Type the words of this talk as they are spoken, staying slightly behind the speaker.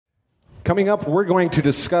Coming up, we're going to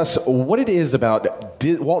discuss what it is about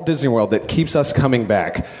Walt Disney World that keeps us coming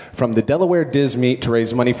back. From the Delaware DIS Meet to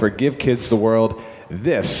raise money for Give Kids the World,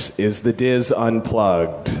 this is the DIS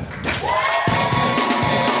Unplugged.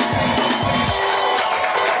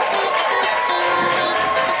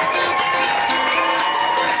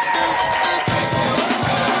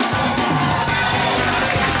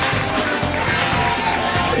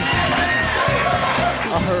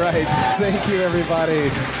 Thank you, everybody.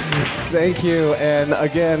 Thank you. And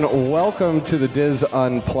again, welcome to the DIS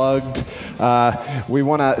Unplugged. We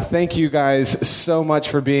want to thank you guys so much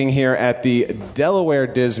for being here at the Delaware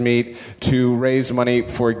DIS Meet to raise money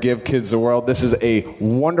for Give Kids the World. This is a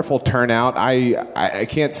wonderful turnout. I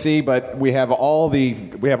can't see, but we have all the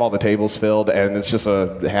tables filled, and it's just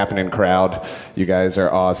a happening crowd. You guys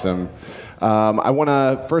are awesome. I want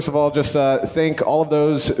to, first of all, just thank all of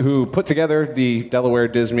those who put together the Delaware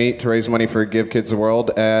DIS Meet to raise money for Give Kids the World,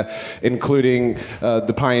 including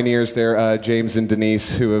the pioneers there, James and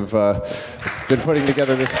Denise, who have been putting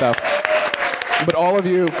together this stuff. But all of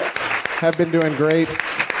you have been doing great.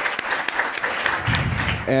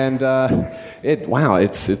 And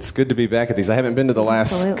it's good to be back at these. I haven't been to the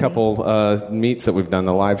last couple meets that we've done,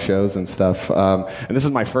 the live shows and stuff. And this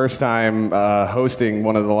is my first time hosting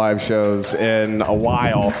one of the live shows in a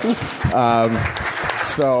while.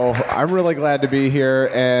 So I'm really glad to be here,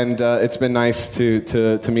 and it's been nice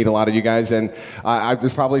to meet a lot of you guys. And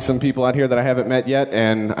there's probably some people out here that I haven't met yet,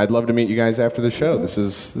 and I'd love to meet you guys after the show. This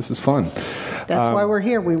is fun. That's why we're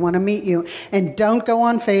here. We want to meet you. And don't go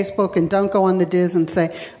on Facebook and don't go on the DIS and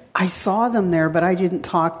say, I saw them there, but I didn't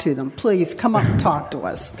talk to them. Please, come up and talk to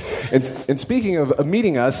us. And speaking of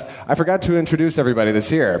meeting us, I forgot to introduce everybody that's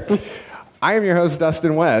here. I am your host,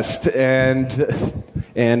 Dustin West, and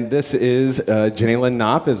this is Jenny Lynn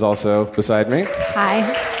Knopp is also beside me. Hi.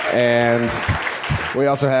 And we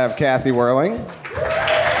also have Kathy Whirling.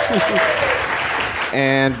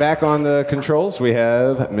 And back on the controls, we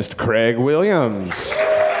have Mr. Craig Williams.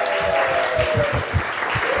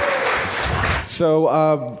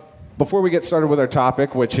 So before we get started with our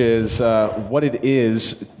topic, which is what it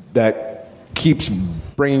is that keeps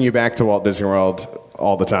bringing you back to Walt Disney World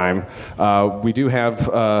all the time, we do have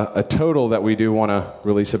a total that we do want to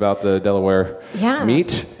release about the Delaware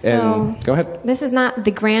Meet. And so go ahead. This is not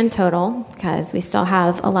the grand total, because we still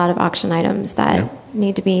have a lot of auction items that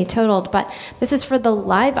need to be totaled, but this is for the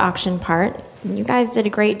live auction part. You guys did a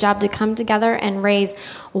great job to come together and raise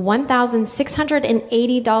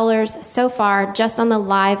 $1,680 so far just on the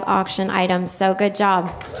live auction items. So good job.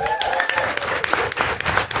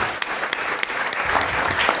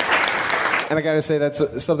 And I got to say,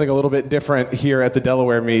 that's something a little bit different here at the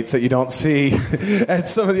Delaware meets that you don't see at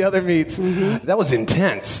some of the other meets. Mm-hmm. That was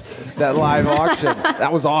intense, that live auction.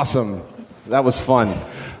 That was awesome. That was fun.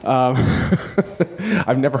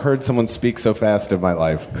 I've never heard someone speak so fast in my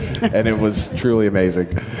life, and it was truly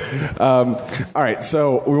amazing. All right,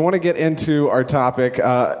 so we want to get into our topic,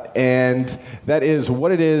 and that is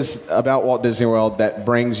what it is about Walt Disney World that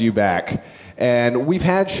brings you back. And we've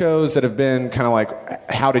had shows that have been kind of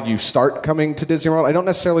like, how did you start coming to Disney World? I don't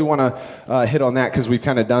necessarily want to hit on that because we've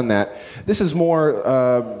kind of done that. This is more,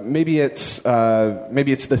 maybe it's the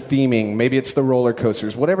theming, maybe it's the roller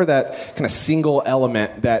coasters, whatever that kind of single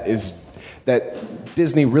element that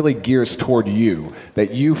Disney really gears toward you,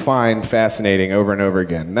 that you find fascinating over and over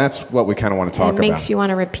again. And that's what we kind of want to talk about. It makes you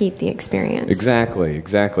want to repeat the experience. Exactly.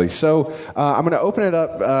 So I'm going to open it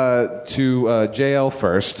up to JL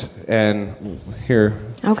first and hear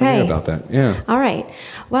from you about that. Yeah. All right.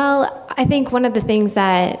 Well, I think one of the things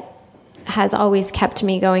that has always kept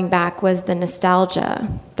me going back was the nostalgia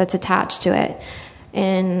that's attached to it.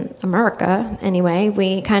 In America, anyway,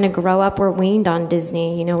 we kind of grow up, we're weaned on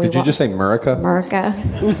Disney. Did you just say America? America.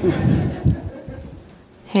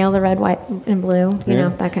 Hail the red, white, and blue. You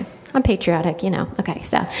know, that kind. I'm patriotic, Okay,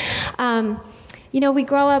 so, we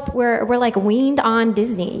grow up, we're like weaned on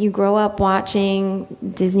Disney. You grow up watching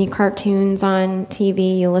Disney cartoons on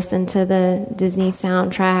TV. You listen to the Disney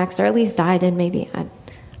soundtracks, or at least I did. Maybe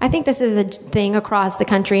I think this is a thing across the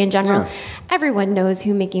country in general. Yeah. Everyone knows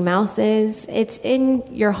who Mickey Mouse is. It's in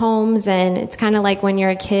your homes, and it's kind of like when you're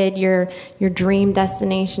a kid, your dream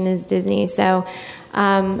destination is Disney. So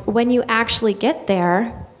when you actually get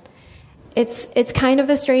there, it's kind of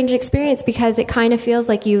a strange experience because it kind of feels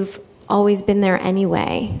like you've always been there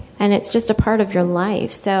anyway, and it's just a part of your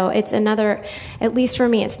life. So it's another, at least for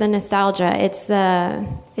me, it's the nostalgia. It's the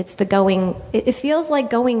going. It feels like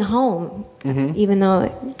going home, even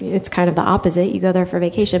though it's kind of the opposite. You go there for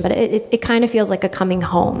vacation, but it kind of feels like a coming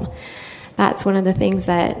home. That's one of the things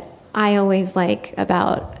that I always like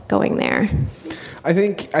about going there. I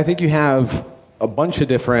think you have a bunch of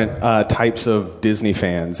different types of Disney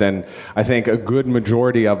fans, and I think a good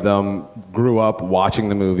majority of them grew up watching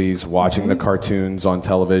the movies, watching the cartoons on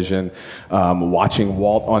television, watching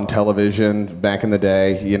Walt on television back in the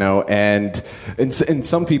day, you know, and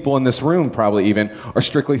some people in this room probably even are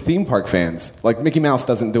strictly theme park fans. Like Mickey Mouse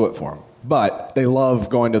doesn't do it for them, but they love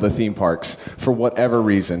going to the theme parks for whatever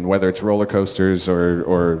reason, whether it's roller coasters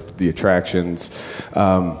or the attractions.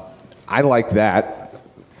 I like that,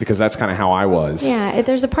 because that's kind of how I was. Yeah,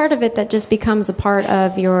 there's a part of it that just becomes a part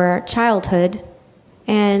of your childhood,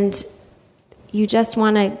 and you just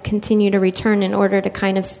want to continue to return in order to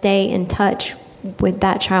kind of stay in touch with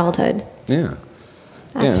that childhood. Yeah.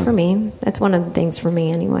 That's for me. That's one of the things for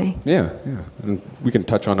me anyway. Yeah. And we can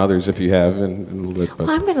touch on others if you have. Well,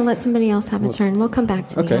 I'm going to let somebody else have a turn. We'll come back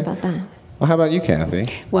to me. How about that? Well, how about you, Kathy?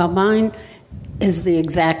 Well, mine is the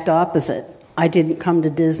exact opposite. I didn't come to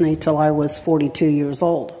Disney till I was 42 years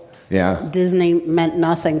old. Yeah. Disney meant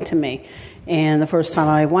nothing to me. And the first time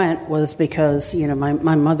I went was because, you know,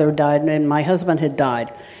 my mother died and my husband had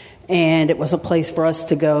died. And it was a place for us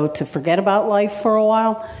to go to forget about life for a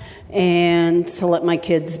while and to let my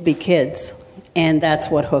kids be kids. And that's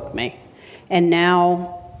what hooked me. And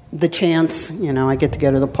now the chance, you know, I get to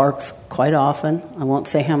go to the parks quite often. I won't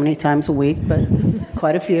say how many times a week, but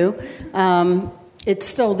quite a few. It's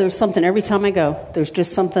still, there's something every time I go. There's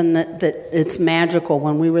just something that it's magical.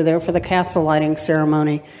 When we were there for the castle lighting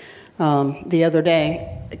ceremony the other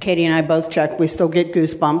day, Katie and I both checked. We still get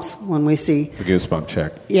goosebumps when we see the goosebump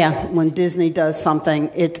check. Yeah, when Disney does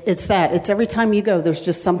something, it's that. It's every time you go. There's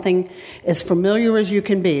just something as familiar as you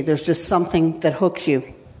can be. There's just something that hooks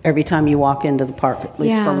you every time you walk into the park. At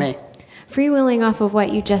least for me. Freewheeling off of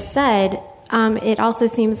what you just said, it also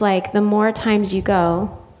seems like the more times you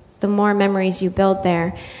go, the more memories you build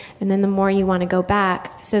there, and then the more you want to go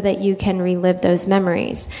back so that you can relive those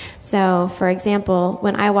memories. So, for example,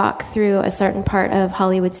 when I walk through a certain part of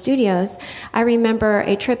Hollywood Studios, I remember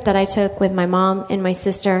a trip that I took with my mom and my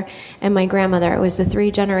sister and my grandmother. It was the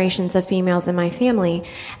 3 generations of females in my family.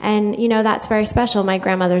 And, you know, that's very special. My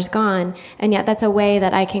grandmother's gone, and yet that's a way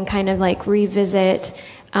that I can kind of like revisit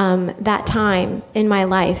that time in my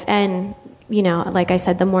life. And you know, like I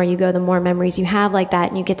said, the more you go, the more memories you have like that,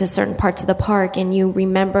 and you get to certain parts of the park and you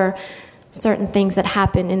remember certain things that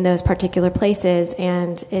happen in those particular places,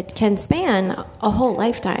 and it can span a whole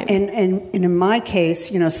lifetime. And in my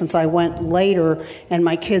case, you know, since I went later and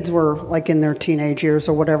my kids were like in their teenage years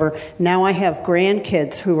or whatever, now I have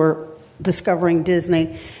grandkids who are discovering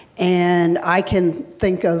Disney, and I can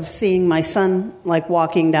think of seeing my son like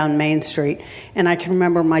walking down Main Street, and I can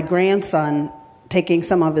remember my grandson taking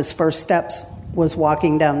some of his first steps was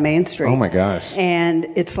walking down Main Street. Oh my gosh. And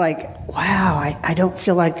it's like, wow, I don't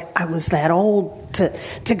feel like I was that old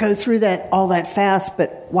to go through that all that fast,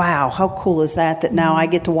 but wow, how cool is that now I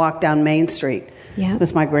get to walk down Main Street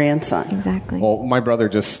with my grandson. Exactly. Well, my brother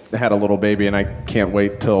just had a little baby, and I can't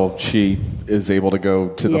wait till she is able to go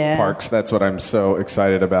to the parks. That's what I'm so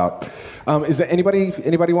excited about. Is there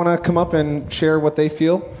anybody want to come up and share what they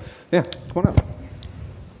feel? Yeah, come on up.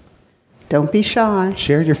 Don't be shy.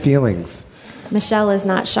 Share your feelings. Michelle is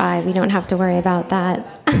not shy. We don't have to worry about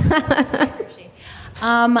that.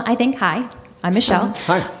 I think, hi, I'm Michelle.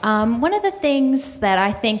 Hi. One of the things that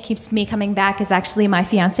I think keeps me coming back is actually my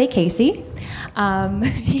fiance, Casey.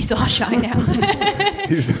 He's all shy now.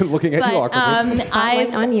 He's looking at you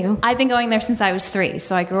awkwardly. I've been going there since I was 3,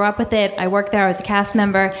 so I grew up with it. I worked there. I was a cast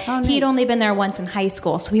member. He'd only been there once in high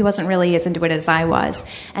school, so he wasn't really as into it as I was.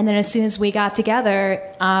 And then as soon as we got together,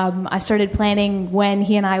 I started planning when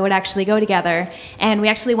he and I would actually go together. And we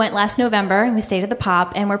actually went last November, and we stayed at the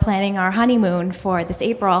Pop, and we're planning our honeymoon for this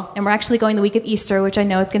April. And we're actually going the week of Easter, which I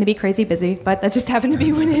know is going to be crazy busy, but that just happened to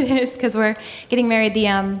be when it is, because we're getting married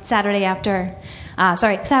the Saturday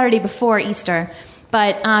before Easter.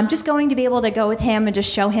 But just going to be able to go with him and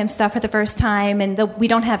just show him stuff for the first time. And we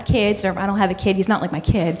don't have kids, or I don't have a kid. He's not like my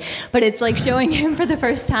kid. But it's like showing him for the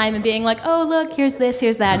first time and being like, oh, look, here's this,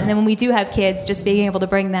 here's that. And then when we do have kids, just being able to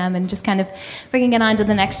bring them and just kind of bringing it on to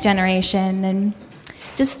the next generation and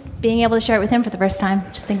just being able to share it with him for the first time.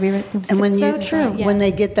 Just think when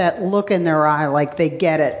they get that look in their eye, like they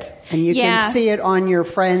get it. And you can see it on your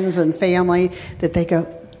friends and family that they go,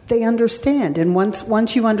 they understand. And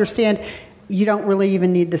once you understand, you don't really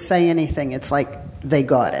even need to say anything. It's like they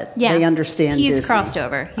got it. Yeah. They understand He's Disney. Crossed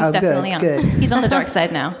over. He's definitely good. He's on the dark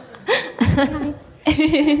side now. Well,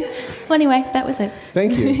 anyway, that was it.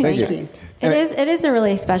 Thank you. Thank you. It is a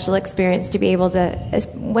really special experience to be able to,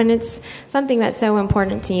 when it's something that's so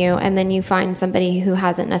important to you, and then you find somebody who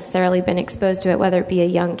hasn't necessarily been exposed to it, whether it be a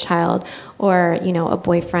young child or, a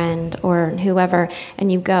boyfriend or whoever,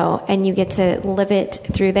 and you go and you get to live it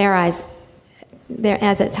through their eyes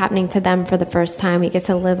as it's happening to them for the first time. You get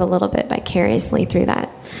to live a little bit vicariously through that.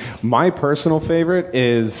 My personal favorite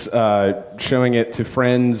is showing it to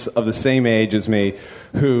friends of the same age as me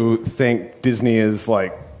who think Disney is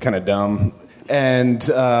like kind of dumb and,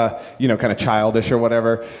 kind of childish or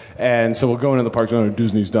whatever. And so we'll go into the parks and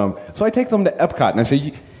Disney's dumb. So I take them to Epcot and I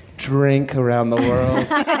say, drink around the world.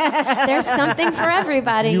 There's something for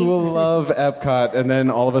everybody. You will love Epcot. And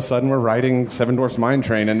then all of a sudden we're riding Seven Dwarfs Mine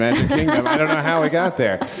Train in Magic Kingdom. I don't know how we got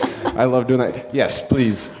there. I love doing that. Yes,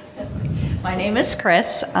 please. My name is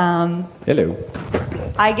Chris. Hello.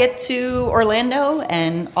 I get to Orlando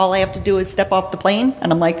and all I have to do is step off the plane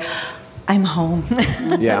and I'm like, I'm home.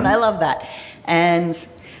 Yeah. And I love that. And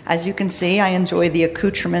as you can see, I enjoy the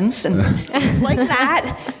accoutrements and things like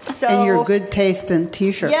that. So, And your good taste in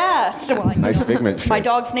T-shirts. Yes. Well, Nice Figment shirt. my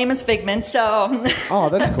dog's name is Figment, so... Oh,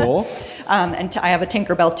 that's cool. And I have a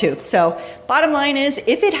Tinkerbell too. So bottom line is,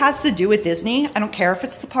 if it has to do with Disney, I don't care if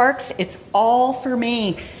it's the parks, it's all for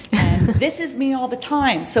me. And this is me all the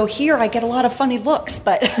time. So here I get a lot of funny looks,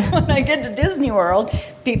 but when I get to Disney World,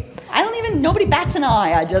 nobody bats an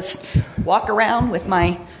eye. I just walk around with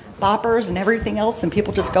my boppers and everything else, and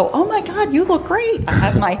people just go, oh my God, you look great. I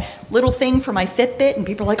have my little thing for my Fitbit, and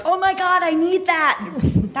people are like, oh my God, I need that.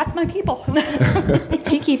 That's my people.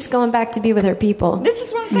 She keeps going back to be with her people. This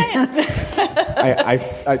is what I'm saying. I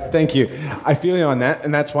thank you. I feel you on that,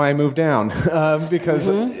 and that's why I moved down because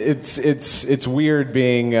it's weird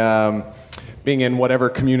being in whatever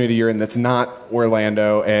community you're in that's not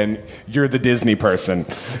Orlando, and you're the Disney person,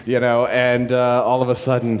 and all of a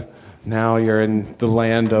sudden now you're in the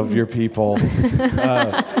land of your people,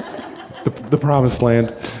 the promised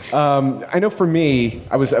land. I know for me,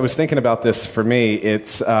 I was thinking about this. For me,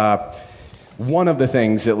 it's one of the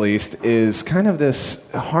things, at least, is kind of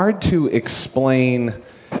this hard to explain.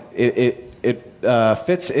 It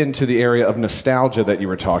fits into the area of nostalgia that you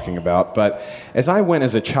were talking about. But as I went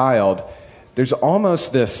as a child, there's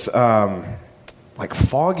almost this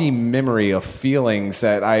foggy memory of feelings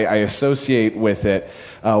that I associate with it.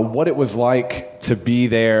 What it was like to be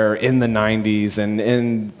there in the 90s and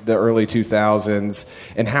in the early 2000s,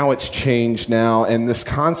 and how it's changed now, and this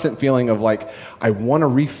constant feeling of I want to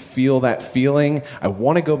re-feel that feeling. I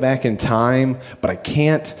want to go back in time, but I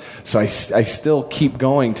can't. So I still keep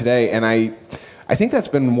going today, and I think that's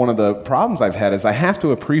been one of the problems I've had, is I have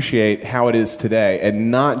to appreciate how it is today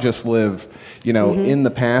and not just live, in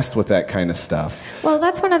the past with that kind of stuff. Well,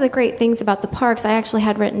 that's one of the great things about the parks. I actually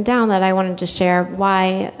had written down that I wanted to share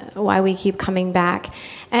why we keep coming back.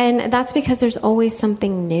 And that's because there's always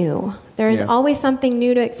something new. There's always something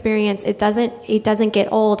new to experience. It doesn't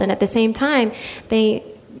get old. And at the same time, they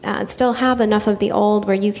still have enough of the old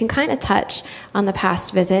where you can kind of touch on the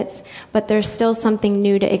past visits, but there's still something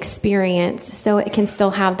new to experience, so it can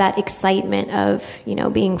still have that excitement of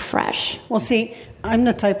being fresh. Well, see, I'm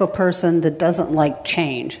the type of person that doesn't like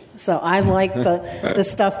change, so I like the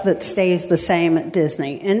stuff that stays the same at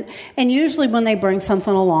Disney. And usually when they bring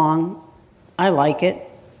something along, I like it,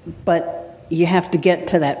 but you have to get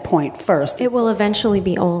to that point first. It will eventually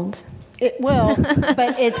be old. It will,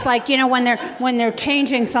 but it's like, when they're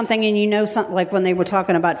changing something and something, like when they were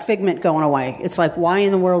talking about Figment going away, it's like, why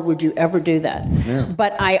in the world would you ever do that? Yeah.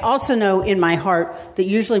 But I also know in my heart that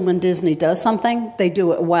usually when Disney does something, they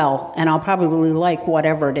do it well, and I'll probably like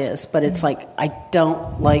whatever it is, but it's like, I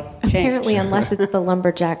don't like change. Apparently, unless it's the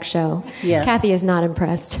Lumberjack show. Yes. Kathy is not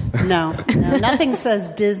impressed. No, nothing says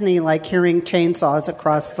Disney like hearing chainsaws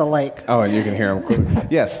across the lake. Oh, and you can hear them.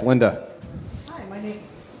 Yes, Linda.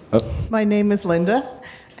 My name is Linda,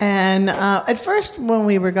 and at first when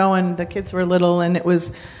we were going, the kids were little, and it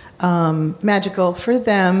was magical for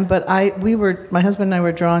them. But my husband and I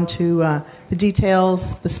were drawn to the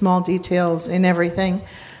details, the small details in everything,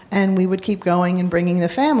 and we would keep going and bringing the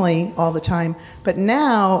family all the time. But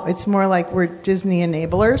now it's more like we're Disney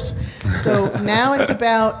enablers. So now it's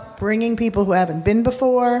about bringing people who haven't been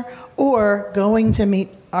before, or going to meet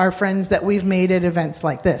our friends that we've made at events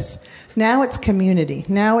like this. Now it's community.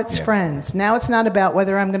 Now it's friends. Now it's not about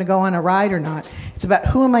whether I'm going to go on a ride or not. It's about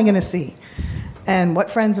who am I going to see, and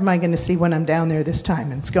what friends am I going to see when I'm down there this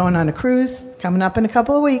time. And it's going on a cruise coming up in a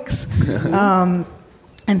couple of weeks, and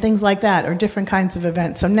things like that, or different kinds of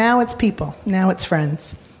events. So now it's people. Now it's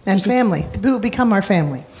friends and family who become our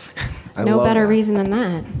family. No better reason than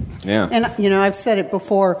that. Yeah. And I've said it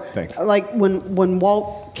before. Thanks. Like when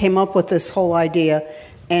Walt came up with this whole idea,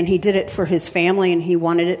 and he did it for his family, and he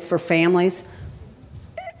wanted it for families.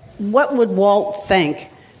 What would Walt think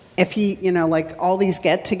if he, like all these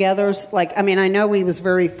get-togethers? Like, I mean, I know he was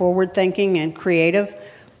very forward-thinking and creative,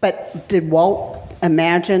 but did Walt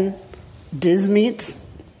imagine DIS Meets?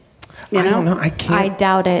 I don't know. I can't. I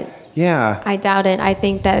doubt it. Yeah. I doubt it. I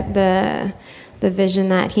think that the vision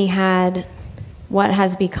that he had, what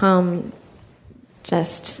has become,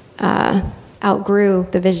 just outgrew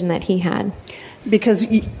the vision that he had. Because,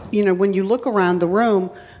 when you look around the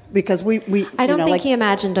room, because we I don't think he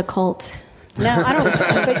imagined a cult. No, I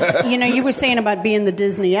don't. But, you were saying about being the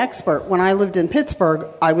Disney expert. When I lived in Pittsburgh,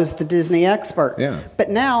 I was the Disney expert. Yeah. But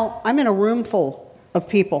now I'm in a room full of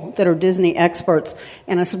people that are Disney experts.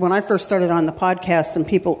 And I said, when I first started on the podcast, and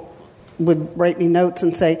people would write me notes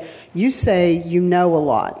and say, you say you know a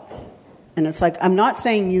lot. And it's like, I'm not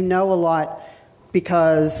saying you know a lot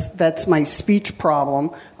because that's my speech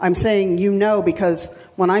problem. I'm saying because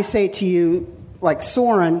when I say to you, like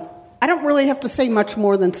Soren, I don't really have to say much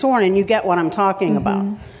more than Soren, and you get what I'm talking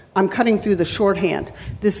about. I'm cutting through the shorthand.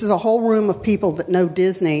 This is a whole room of people that know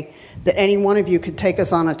Disney, that any one of you could take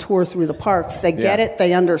us on a tour through the parks. They get it.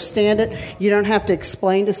 They understand it. You don't have to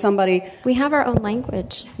explain to somebody. We have our own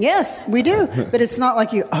language. Yes, we do. But it's not like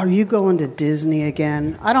are you going to Disney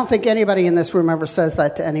again? I don't think anybody in this room ever says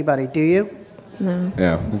that to anybody. Do you? No.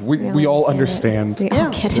 Yeah. We all understand. We all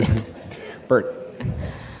get it. Bert.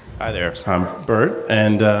 Hi there. I'm Bert,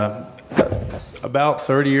 and about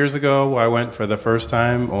 30 years ago, I went for the first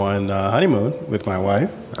time on honeymoon with my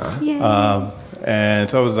wife. And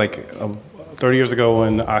so it was like 30 years ago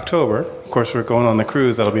in October. Of course, we're going on the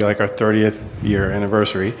cruise. That'll be like our 30th year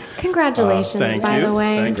anniversary. Congratulations, by the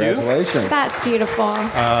way. Thank you. Congratulations. That's beautiful.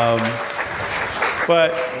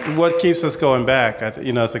 But what keeps us going back,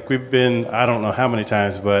 it's like we've been, I don't know how many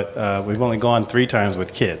times, but we've only gone 3 times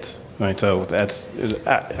with kids. Right, so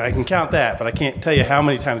I can count that, but I can't tell you how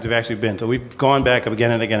many times we've actually been. So we've gone back again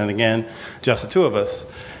and again and again, just the 2 of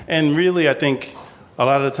us. And really, I think a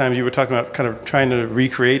lot of the times you were talking about kind of trying to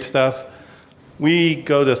recreate stuff. We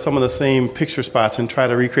go to some of the same picture spots and try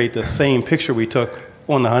to recreate the same picture we took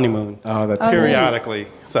on the honeymoon. Oh, that's periodically.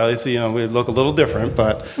 So it's we look a little different,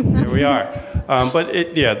 but here we are. But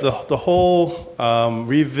the whole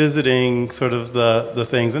revisiting sort of the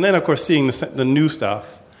things, and then of course seeing the new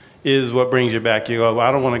stuff is what brings you back. You go, well,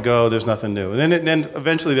 I don't want to go, there's nothing new. And then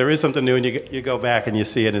eventually there is something new, and you go back and you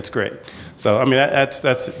see it, and it's great. So, I mean, that's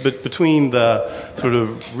between the sort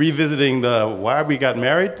of revisiting the why we got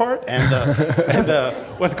married part and the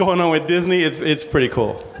what's going on with Disney, it's pretty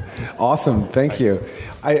cool. Awesome, thank you.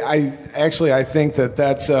 I think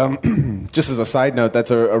that's, just as a side note,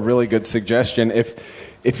 that's a really good suggestion.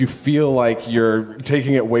 If you feel like you're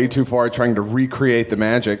taking it way too far, trying to recreate the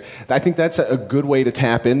magic, I think that's a good way to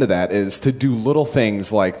tap into that, is to do little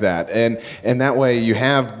things like that. And that way you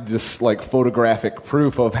have this like photographic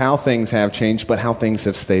proof of how things have changed, but how things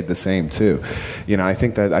have stayed the same too. I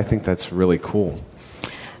think that's really cool.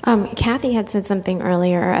 Kathy had said something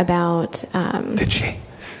earlier about... Did she?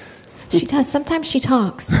 She does. Sometimes she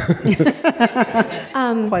talks.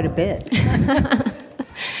 Quite a bit.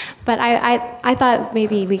 But I thought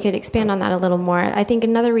maybe we could expand on that a little more. I think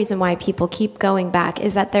another reason why people keep going back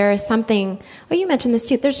is that there is something, you mentioned this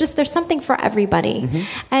too, there's something for everybody. Mm-hmm.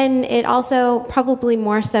 And it also, probably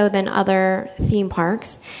more so than other theme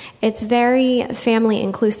parks, it's very family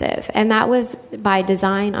inclusive. And that was by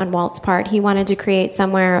design on Walt's part. He wanted to create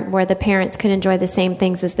somewhere where the parents could enjoy the same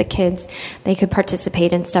things as the kids. They could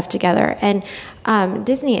participate in stuff together. And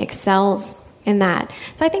Disney excels in that.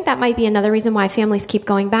 So I think that might be another reason why families keep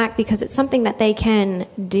going back, because it's something that they can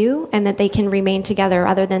do and that they can remain together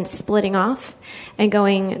rather than splitting off and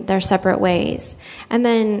going their separate ways. And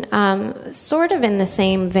then sort of in the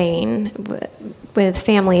same vein with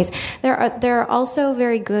families, they're also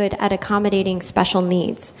very good at accommodating special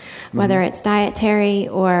needs, whether it's dietary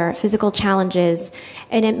or physical challenges,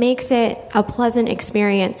 and it makes it a pleasant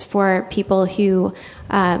experience for people who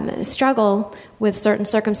struggle with certain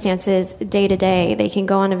circumstances day to day. They can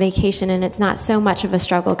go on a vacation and it's not so much of a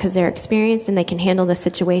struggle because they're experienced and they can handle the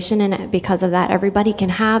situation, and because of that, everybody can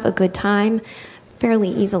have a good time fairly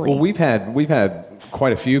easily. Well, we've had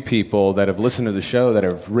quite a few people that have listened to the show that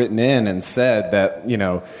have written in and said that,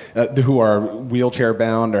 who are wheelchair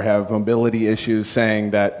bound or have mobility issues,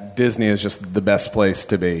 saying that Disney is just the best place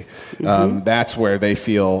to be. Mm-hmm. That's where they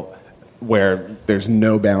feel where there's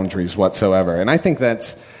no boundaries whatsoever. And I think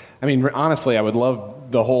honestly, I would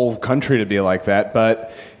love the whole country to be like that,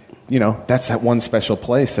 but that's that one special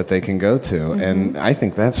place that they can go to. Mm-hmm. And I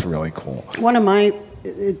think that's really cool.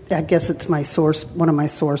 I guess it's one of my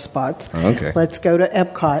sore spots. Okay. Let's go to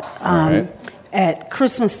Epcot. All right. at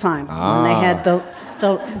Christmas time when they had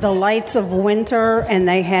the lights of winter and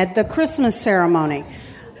they had the Christmas ceremony.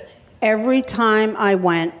 Every time I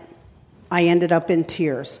went, I ended up in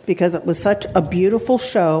tears because it was such a beautiful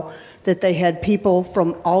show that they had people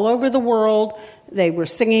from all over the world. They were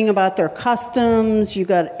singing about their customs. You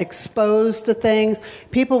got exposed to things.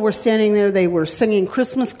 People were standing there. They were singing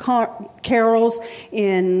Christmas carols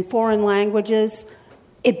in foreign languages.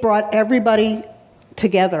 It brought everybody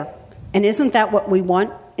together. And isn't that what we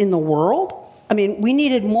want in the world? I mean, we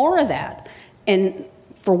needed more of that. And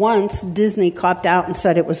for once, Disney copped out and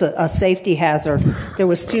said it was a safety hazard. There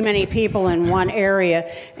was too many people in one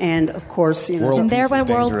area, and of course, and there went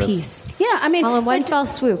world peace. Yeah, I mean, all in one fell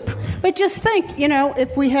swoop. But just think,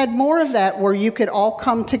 if we had more of that, where you could all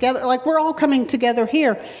come together, like we're all coming together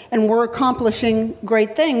here, and we're accomplishing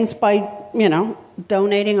great things by,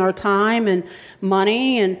 donating our time and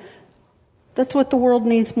money, and that's what the world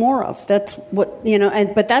needs more of. That's what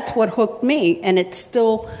but that's what hooked me, and it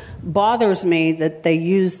still bothers me that they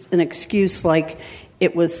used an excuse like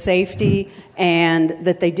it was safety and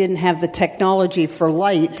that they didn't have the technology for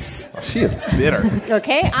lights. She is bitter.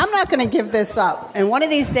 Okay, I'm not going to give this up. And one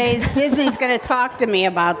of these days, Disney's going to talk to me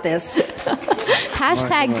about this.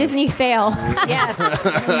 Hashtag Disney fail. Yes.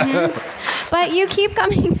 Mm-hmm. But you keep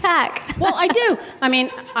coming back. Well, I do. I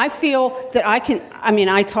mean, I feel that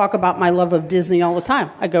I talk about my love of Disney all the time.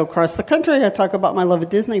 I go across the country, I talk about my love of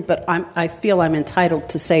Disney, but I feel I'm entitled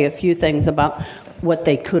to say a few things about what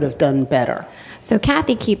they could have done better. So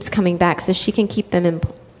Kathy keeps coming back so she can keep them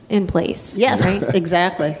in place. Yes, right?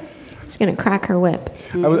 Exactly. She's going to crack her whip.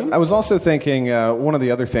 I was also thinking one of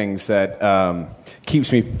the other things that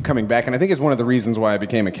keeps me coming back, and I think is one of the reasons why I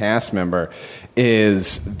became a cast member,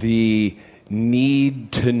 is the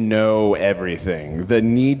need to know everything, the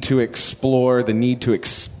need to explore, the need to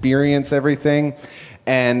experience everything.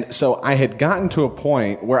 And so I had gotten to a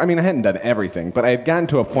point where, I hadn't done everything, but I had gotten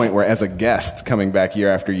to a point where as a guest coming back year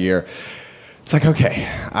after year, it's like, okay,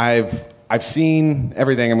 I've seen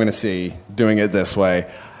everything I'm going to see doing it this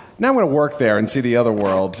way. Now I'm going to work there and see the other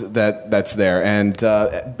world that's there.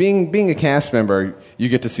 And being a cast member, you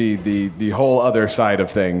get to see the whole other side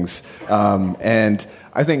of things. And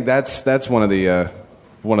I think that's one of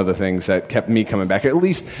the things that kept me coming back. At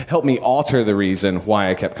least helped me alter the reason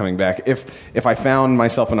why I kept coming back. If I found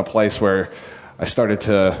myself in a place where I started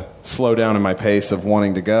to slow down in my pace of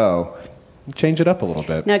wanting to go, change it up a little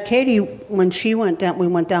bit. Now, Katie, when she went down, we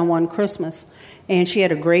went down one Christmas, and she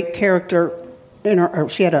had a great character.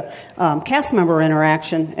 She had a cast member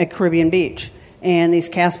interaction at Caribbean Beach, and these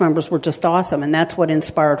cast members were just awesome, and that's what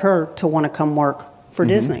inspired her to want to come work for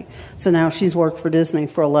Disney. So now she's worked for Disney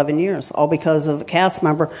for 11 years, all because of a cast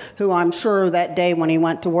member who I'm sure that day when he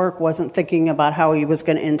went to work wasn't thinking about how he was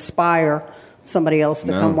going to inspire somebody else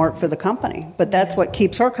to come work for the company. But that's what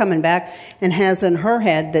keeps her coming back and has in her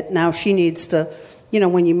head that now she needs to,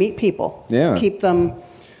 when you meet people, keep them,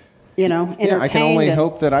 entertained. Yeah, I can only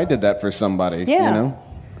hope that I did that for somebody. Yeah.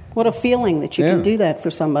 What a feeling that you can do that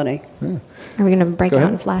for somebody. Yeah. Are we going to break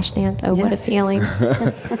out in flash dance? Oh, what a feeling.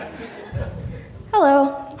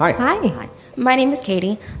 Hello. Hi. Hi. My name is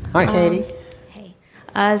Katie. Hi, Katie.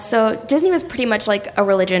 Hey. So Disney was pretty much like a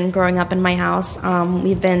religion growing up in my house.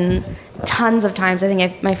 We've been tons of times. I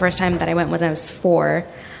think my first time that I went was when I was 4.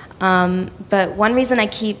 But one reason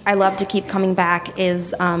I love to keep coming back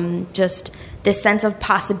is just this sense of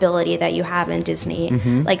possibility that you have in Disney.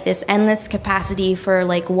 Like this endless capacity for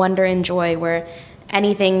like wonder and joy where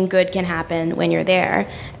anything good can happen when you're there.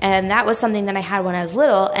 And that was something that I had when I was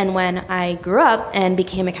little. And when I grew up and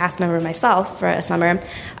became a cast member myself for a summer,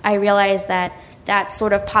 I realized that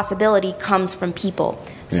sort of possibility comes from people.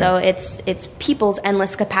 Yeah. So it's people's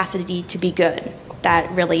endless capacity to be good that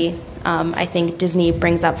really I think Disney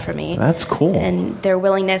brings up for me. That's cool. And their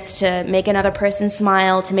willingness to make another person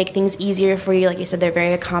smile, to make things easier for you. Like you said, they're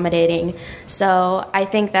very accommodating. So I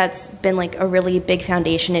think that's been like a really big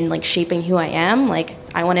foundation in like shaping who I am. Like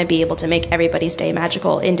I want to be able to make everybody's day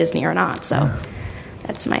magical in Disney or not. So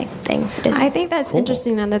that's my thing for Disney. I think that's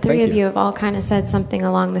interesting. And the three of you have all kind of said something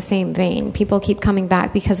along the same vein. People keep coming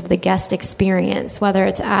back because of the guest experience, whether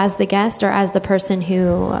it's as the guest or as the person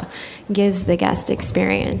who gives the guest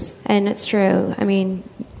experience. And it's true. I mean,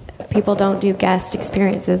 people don't do guest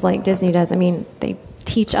experiences like Disney does. I mean, they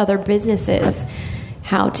teach other businesses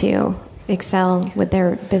how to excel with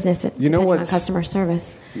their business depending on customer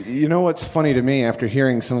service. You know what's funny to me after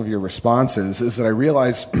hearing some of your responses is that I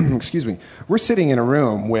realize, excuse me, we're sitting in a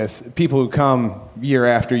room with people who come year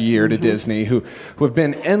after year to Disney who have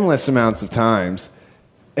been endless amounts of times,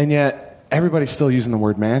 and yet everybody's still using the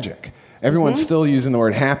word magic. Everyone's still using the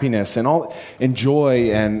word happiness and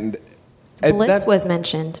joy, and Bliss was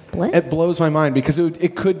mentioned. Bliss? It blows my mind because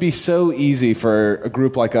it could be so easy for a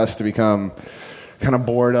group like us to become kind of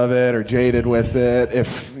bored of it or jaded with it.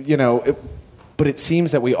 But it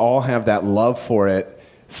seems that we all have that love for it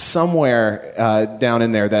somewhere down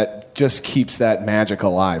in there that just keeps that magic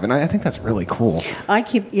alive. And I think that's really cool. I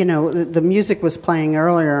keep, the music was playing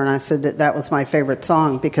earlier, and I said that was my favorite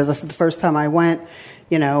song because this is the first time I went,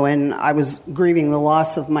 and I was grieving the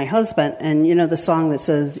loss of my husband. And, the song that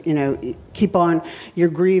says, keep on, you're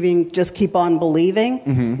grieving, just keep on believing.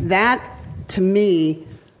 Mm-hmm. That, to me,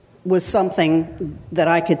 was something that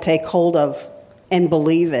I could take hold of and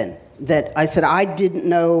believe in. That I said I didn't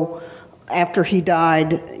know after he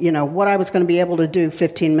died, what I was going to be able to do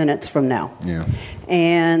 15 minutes from now. Yeah.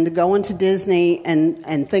 And going to Disney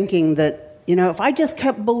and thinking that, if I just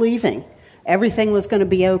kept believing, everything was going to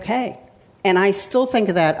be okay. And I still think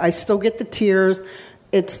of that. I still get the tears.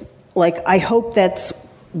 It's like, I hope that's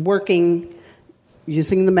working,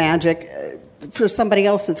 using the magic, for somebody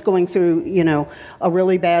else that's going through, a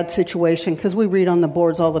really bad situation. Because we read on the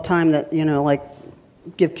boards all the time that, like,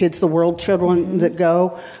 give kids the world, children mm-hmm. that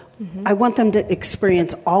go. Mm-hmm. I want them to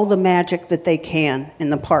experience all the magic that they can in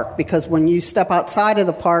the park, because when you step outside of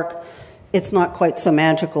the park, it's not quite so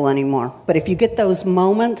magical anymore. But if you get those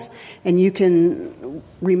moments and you can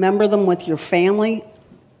remember them with your family,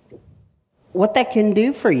 what that can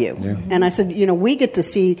do for you. Yeah. And I said, we get to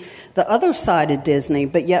see the other side of Disney,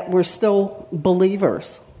 but yet we're still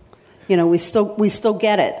believers. We still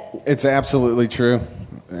get it. It's absolutely true.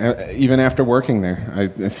 Even after working there,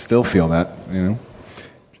 I still feel that,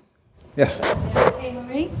 Yes. Hey,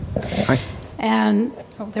 Marie. Hi. And,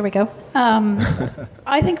 there we go.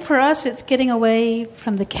 I think for us, it's getting away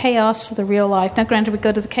from the chaos of the real life. Now, granted, we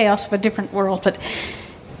go to the chaos of a different world, but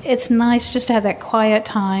it's nice just to have that quiet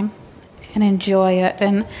time and enjoy it.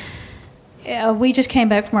 And we just came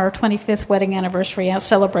back from our 25th wedding anniversary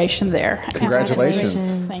celebration there.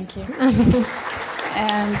 Congratulations. Thank you.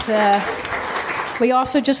 And we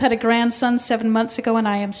also just had a grandson 7 months ago, and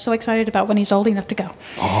I am so excited about when he's old enough to go.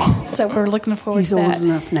 Oh. So we're looking forward to that. He's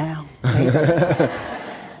old enough now.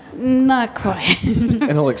 Not quite. And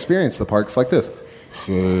he'll experience the parks like this.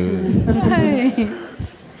 Right.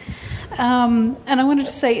 And I wanted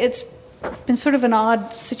to say it's been sort of an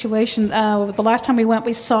odd situation. The last time we went,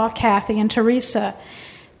 we saw Kathy and Teresa.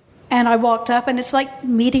 And I walked up, and it's like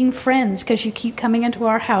meeting friends, because you keep coming into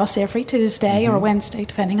our house every Tuesday or Wednesday,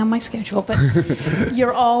 depending on my schedule. But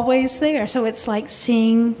you're always there. So it's like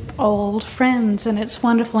seeing old friends, and it's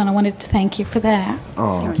wonderful. And I wanted to thank you for that.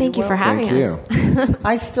 Oh, thank you for having us.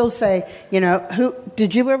 I still say, who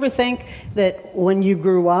did you ever think that when you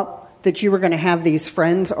grew up that you were going to have these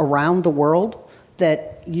friends around the world, that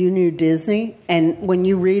you knew Disney, and when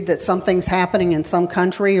you read that something's happening in some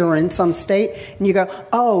country or in some state, and you go,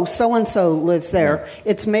 oh, so-and-so lives there.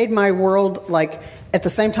 It's made my world, at the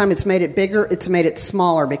same time it's made it bigger, it's made it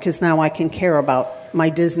smaller, because now I can care about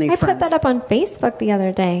my Disney friends. I put that up on Facebook the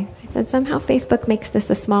other day. I said, somehow Facebook makes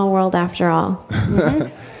this a small world after all.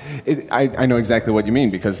 Mm-hmm. I know exactly what you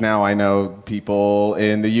mean, because now I know people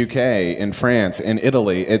in the UK, in France, in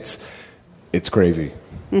Italy. It's crazy.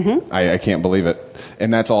 Mm-hmm. I can't believe it.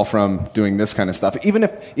 And that's all from doing this kind of stuff. Even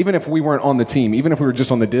if we weren't on the team, even if we were just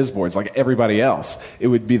on the DIS boards like everybody else, it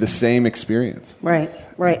would be the same experience. Right.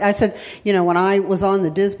 I said, when I was on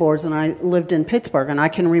the DIS boards and I lived in Pittsburgh, and I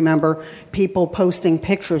can remember people posting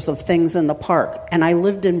pictures of things in the park, and I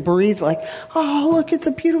lived and breathed like, oh, look, it's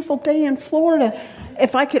a beautiful day in Florida.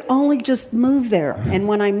 If I could only just move there. And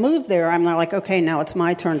when I moved there, I'm like, okay, now it's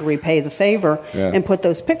my turn to repay the favor and put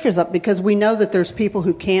those pictures up, because we know that there's people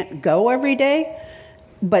who can't go every day,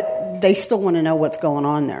 but they still want to know what's going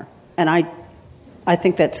on there. And I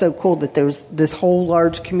think that's so cool that there's this whole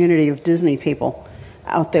large community of Disney people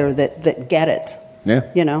out there that get it.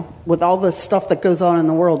 Yeah. With all the stuff that goes on in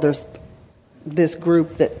the world, there's this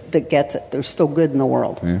group that gets it. There's still good in the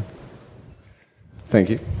world. Yeah. Thank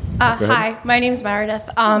you. Hi, my name is Meredith.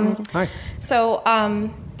 Hi. So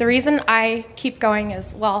the reason I keep going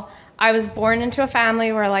is, I was born into a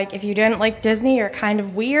family where, if you didn't like Disney, you're kind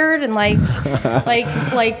of weird, and like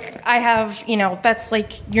I have, that's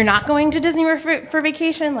you're not going to Disney World for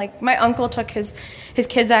vacation. My uncle took his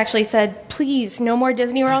kids, actually said, please, no more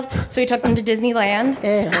Disney World. So he took them to Disneyland.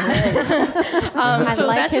 So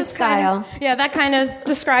that just style. That kind of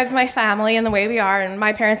describes my family and the way we are. And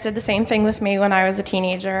my parents did the same thing with me when I was a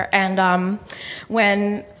teenager. And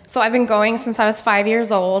so I've been going since I was 5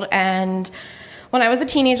 years old. And when I was a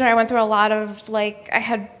teenager, I went through a lot of,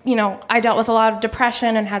 I dealt with a lot of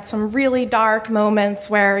depression and had some really dark moments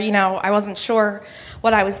where, I wasn't sure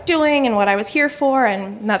what I was doing and what I was here for,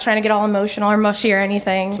 and not trying to get all emotional or mushy or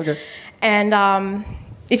anything. It's okay. And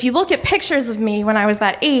if you look at pictures of me when I was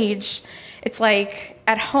that age, it's like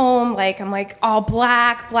at home, like I'm like all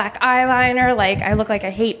black eyeliner, like I look like I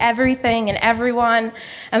hate everything and everyone.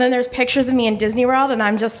 And then there's pictures of me in Disney World and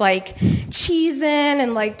I'm just like cheesing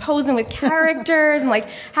and like posing with characters and like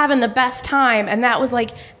having the best time. And that was like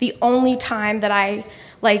the only time that I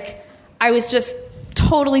was just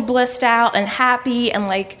totally blissed out and happy, and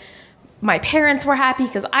like my parents were happy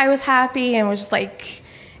because I was happy, and it was just like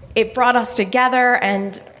it brought us together.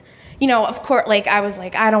 And of course, like I was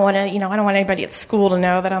like, I don't want anybody at school to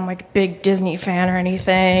know that I'm like a big Disney fan or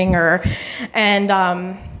anything, and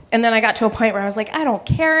then I got to a point where I was like, I don't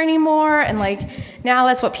care anymore, and like now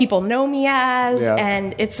that's what people know me as. Yeah.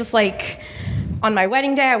 And it's just like on my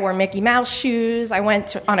wedding day, I wore Mickey Mouse shoes. I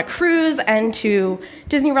went on a cruise and to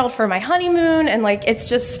Disney World for my honeymoon, and like it's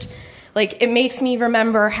just like it makes me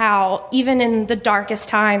remember how even in the darkest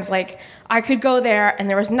times, like I could go there and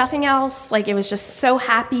there was nothing else. Like it was just so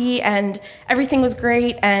happy and everything was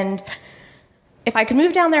great. And if I could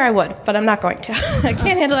move down there, I would, but I'm not going to. I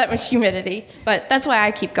can't handle that much humidity. But that's why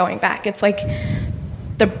I keep going back. It's like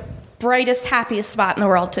the brightest, happiest spot in the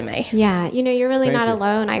world to me. Yeah, you're really not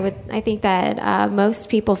alone. I think that most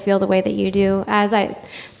people feel the way that you do.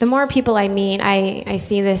 The more people I meet, I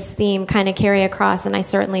see this theme kind of carry across, and I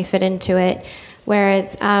certainly fit into it.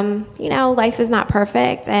 Whereas, life is not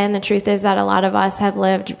perfect, and the truth is that a lot of us have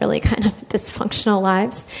lived really kind of dysfunctional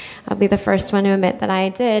lives. I'll be the first one to admit that I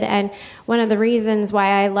did. And one of the reasons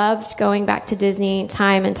why I loved going back to Disney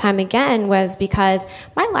time and time again was because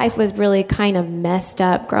my life was really kind of messed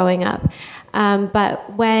up growing up.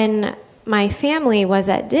 But when my family was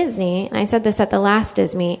at Disney, and I said this at the last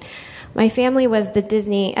DIS Meet, my family was the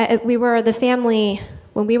Disney, we were the family.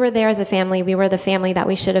 When we were there as a family, we were the family that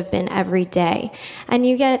we should have been every day. And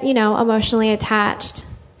you get, emotionally attached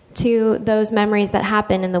to those memories that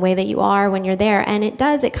happen in the way that you are when you're there. And it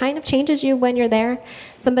kind of changes you when you're there.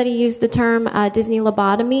 Somebody used the term Disney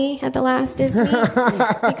lobotomy at the last Disney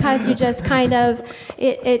because you just kind of,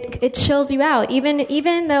 it chills you out.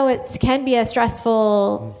 Even though it can be a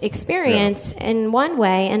stressful experience in one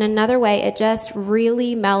way, in another way, it just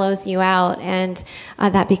really mellows you out, and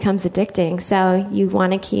that becomes addicting. So you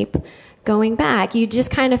want to keep going back. You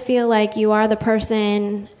just kind of feel like you are the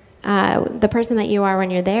person that you are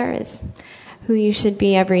when you're there is who you should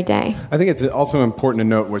be every day. I think it's also important to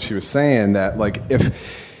note what she was saying, that like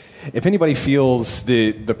if anybody feels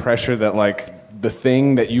the pressure that like the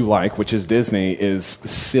thing that you like, which is Disney, is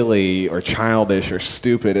silly or childish or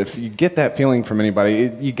stupid, if you get that feeling from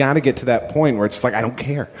anybody, you got to get to that point where it's like, I don't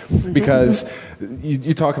care. Because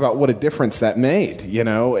you talk about what a difference that made,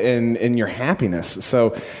 in your happiness.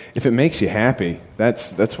 So if it makes you happy,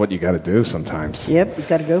 that's what you got to do sometimes. Yep, you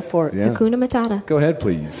got to go for it. Yeah. Hakuna Matata. Go ahead,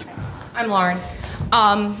 please. I'm Lauren.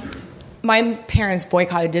 My parents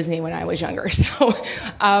boycotted Disney when I was younger. So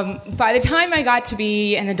by the time I got to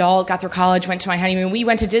be an adult, got through college, went to my honeymoon, we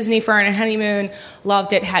went to Disney for our honeymoon,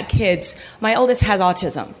 loved it, had kids. My oldest has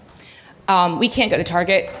autism. We can't go to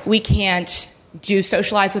Target. We can't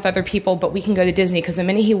socialize with other people, but we can go to Disney because the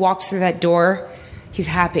minute he walks through that door, he's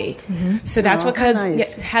happy. Mm-hmm. So that's what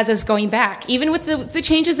has us going back. Even with the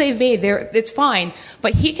changes they've made, it's fine.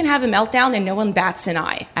 But he can have a meltdown and no one bats an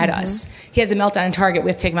eye at us. He has a meltdown in Target, we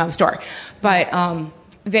have to take him out of the store. But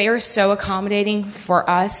they are so accommodating for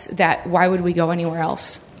us that why would we go anywhere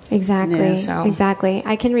else? Exactly. Yeah, Exactly.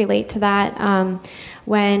 I can relate to that.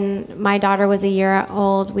 When my daughter was a year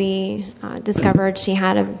old, we discovered she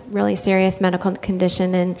had a really serious medical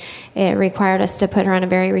condition, and it required us to put her on a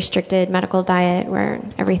very restricted medical diet where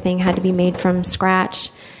everything had to be made from scratch.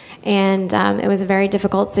 And it was a very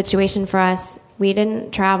difficult situation for us. We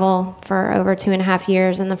didn't travel for over 2.5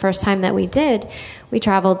 years, and the first time that we did, we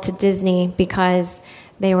traveled to Disney because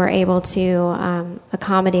they were able to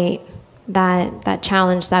accommodate that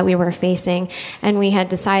challenge that we were facing. And we had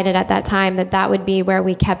decided at that time that would be where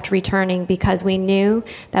we kept returning because we knew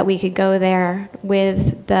that we could go there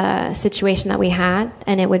with the situation that we had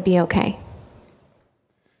and it would be okay.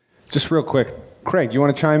 Just real quick, Craig, you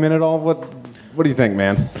want to chime in at all? What do you think,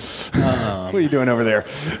 man? What are you doing over there?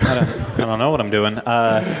 I don't know what I'm doing.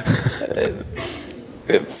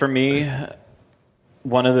 For me,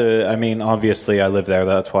 obviously I live there.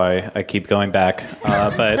 That's why I keep going back.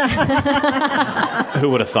 But who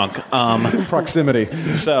would have thunk? Proximity.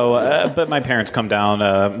 So, but my parents come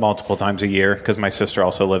down multiple times a year because my sister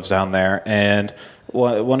also lives down there. And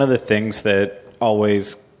one of the things that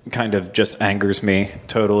always kind of just angers me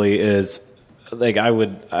totally is, like,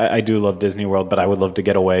 I do love Disney World, but I would love to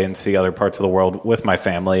get away and see other parts of the world with my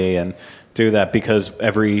family and do that because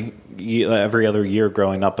every every other year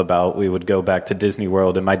growing up about we would go back to Disney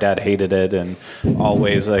World, and my dad hated it and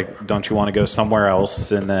always like, don't you want to go somewhere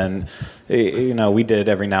else? And then, we did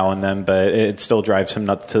every now and then, but it still drives him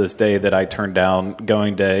nuts to this day that I turned down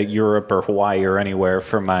going to Europe or Hawaii or anywhere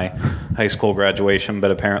for my high school graduation,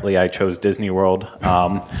 but apparently I chose Disney World.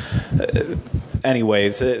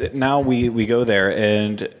 Anyways, now we go there,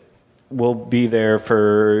 and we'll be there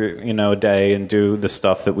for a day and do the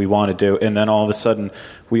stuff that we want to do, and then all of a sudden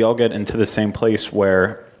we all get into the same place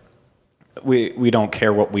where we don't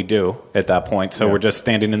care what we do at that point. So we're just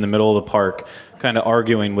standing in the middle of the park kind of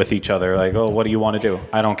arguing with each other like, oh, what do you want to do?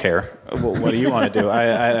 I don't care. What do you want to do?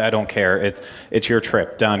 I don't care. It's your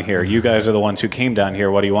trip down here. You guys are the ones who came down here.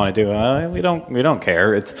 What do you want to do? We don't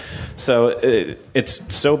care. It's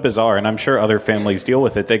so bizarre, and I'm sure other families deal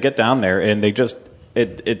with it. They get down there and they just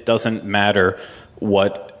it doesn't matter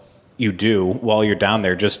what you do while you're down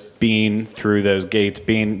there. Just being through those gates,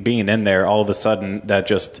 being in there, all of a sudden that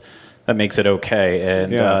makes it okay.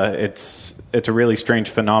 And it's a really strange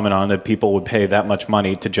phenomenon that people would pay that much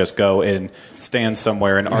money to just go and stand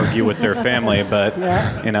somewhere and argue with their family. But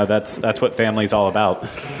that's what family's all about.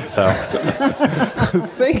 So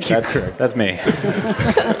thank you. That's me.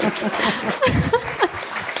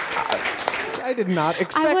 I did not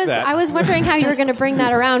expect that. I was wondering how you were going to bring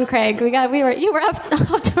that around, Craig. You were off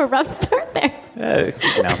to a rough start there.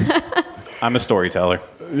 I'm a storyteller.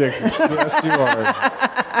 Yes, you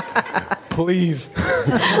are. Please.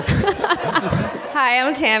 Hi,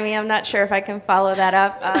 I'm Tammy. I'm not sure if I can follow that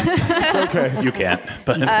up. It's okay. You can't.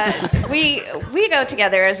 But we go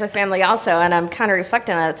together as a family also, and I'm kind of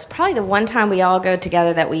reflecting on it. It's probably the one time we all go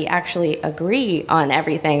together that we actually agree on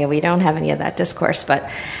everything, and we don't have any of that discourse. But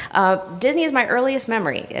Disney is my earliest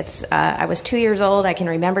memory. I was 2 years old. I can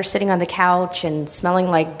remember sitting on the couch and smelling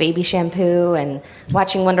like baby shampoo and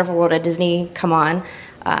watching Wonderful World of Disney come on.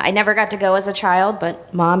 I never got to go as a child,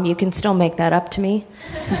 but Mom, you can still make that up to me.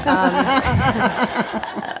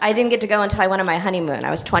 I didn't get to go until I went on my honeymoon.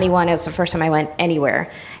 I was 21. It was the first time I went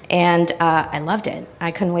anywhere. And I loved it.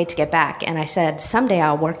 I couldn't wait to get back. And I said, someday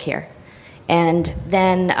I'll work here. And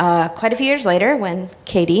then quite a few years later, when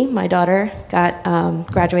Katie, my daughter, got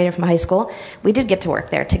graduated from high school, we did get to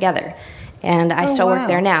work there together. And I still work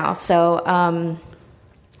there now. So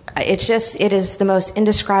it is the most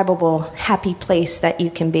indescribable happy place that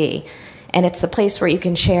you can be. And it's the place where you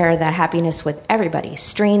can share that happiness with everybody,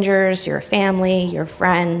 strangers, your family, your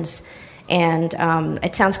friends. And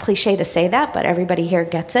it sounds cliche to say that, but everybody here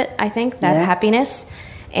gets it, I think, that happiness.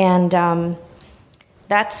 And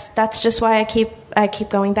that's just why I keep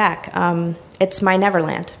going back. It's my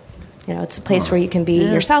Neverland. It's a place where you can be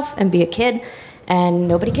yourself and be a kid, and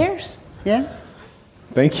nobody cares. Yeah.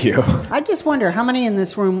 Thank you. I just wonder how many in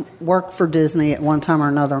this room work for Disney at one time or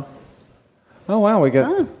another. Oh wow, we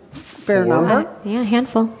got fair number. Yeah, a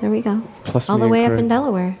handful. There we go. Plus all the way up in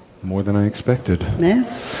Delaware. More than I expected. Yeah.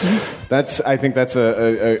 Yes. I think that's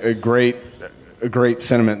a great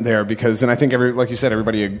sentiment there, because, and I think like you said,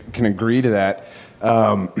 everybody can agree to that.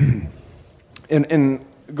 And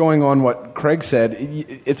going on what Craig said,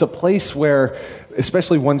 it's a place where,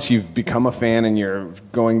 especially once you've become a fan and you're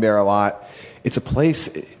going there a lot, it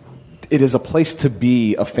is a place to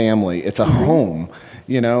be a family. It's a home,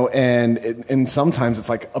 and sometimes it's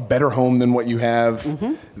like a better home than what you have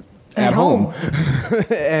at home.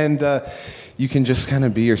 And you can just kind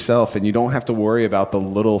of be yourself, and you don't have to worry about the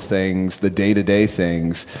little things, the day-to-day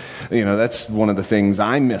things. That's one of the things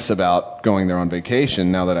I miss about going there on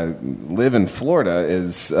vacation now that I live in Florida,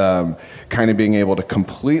 is kind of being able to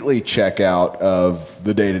completely check out of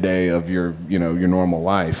the day-to-day of your normal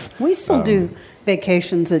life. We still do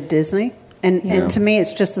vacations at Disney, and to me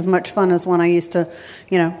it's just as much fun as when I used to,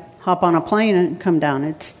 hop on a plane and come down.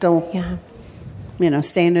 It's still,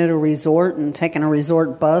 staying at a resort and taking a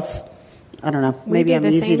resort bus. I don't know. Maybe I'm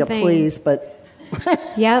easy to please, but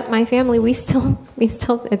yeah, my family, we still. This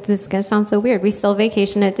is gonna sound so weird. We still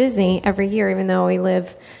vacation at Disney every year, even though we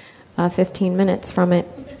live 15 minutes from it.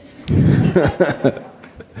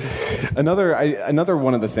 Another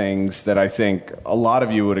one of the things that I think a lot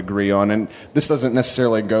of you would agree on, and this doesn't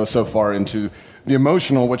necessarily go so far into the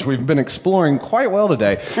emotional, which we've been exploring quite well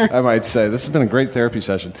today, I might say. This has been a great therapy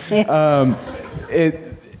session.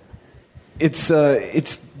 It's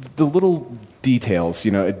the little details,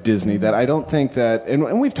 at Disney that I don't think that,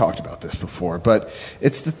 and we've talked about this before, but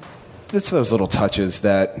it's those little touches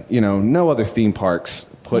that no other theme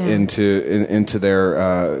parks put into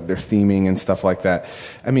their theming and stuff like that.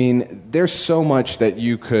 I mean, there's so much that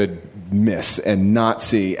you could miss and not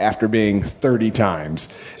see after being 30 times,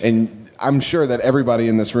 and I'm sure that everybody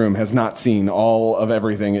in this room has not seen all of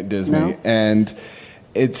everything at Disney, and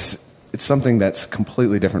it's it's something that's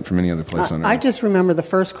completely different from any other place on Earth. I just remember the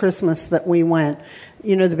first Christmas that we went.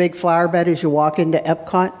 You know the big flower bed as you walk into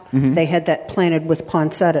Epcot? Mm-hmm. They had that planted with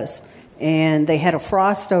poinsettias. And they had a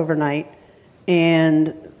frost overnight,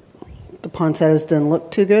 and the poinsettias didn't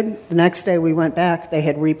look too good. The next day we went back, they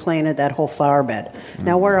had replanted that whole flower bed. Mm-hmm.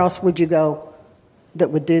 Now, where else would you go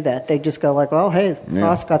that would do that? They just go like, well, hey,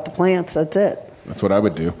 frost got the plants, that's it. That's what I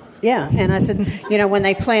would do. Yeah, and I said, when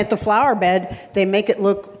they plant the flower bed, they make it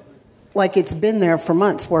look like it's been there for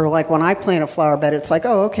months, where like when I plant a flower bed, it's like,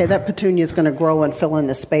 oh, okay, that petunia is going to grow and fill in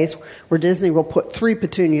the space, where Disney will put 3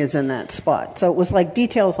 petunias in that spot. So it was like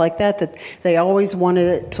details like that they always wanted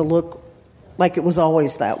it to look like it was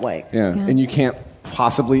always that way. Yeah, and you can't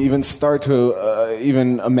possibly even start to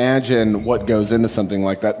even imagine what goes into something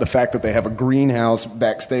like that. The fact that they have a greenhouse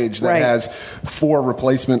backstage that has 4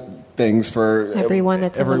 replacement things for everyone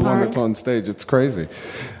that's on stage. It's crazy.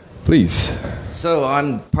 Please. So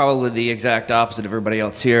I'm probably the exact opposite of everybody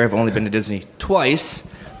else here. I've only been to Disney twice.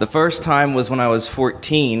 The first time was when I was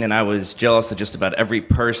 14, and I was jealous of just about every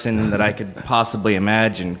person that I could possibly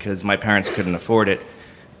imagine because my parents couldn't afford it.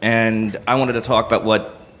 And I wanted to talk about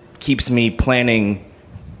what keeps me planning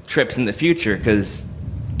trips in the future, because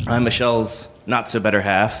I'm Michelle's not-so-better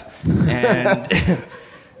half. And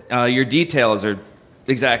your details are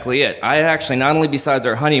exactly it. I actually, not only besides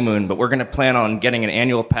our honeymoon, but we're going to plan on getting an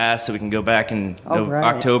annual pass so we can go back in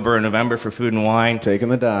October and November for Food and Wine. Taking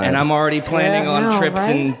the dive. And I'm already planning on trips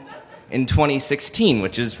in 2016,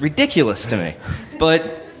 which is ridiculous to me.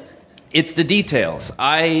 But it's the details.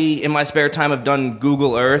 I, in my spare time, have done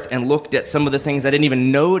Google Earth and looked at some of the things I didn't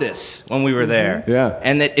even notice when we were there. Yeah.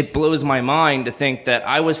 And that it blows my mind to think that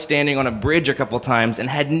I was standing on a bridge a couple times and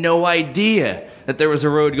had no idea that there was a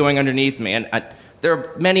road going underneath me. And there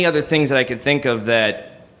are many other things that I could think of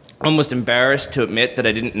that I'm almost embarrassed to admit that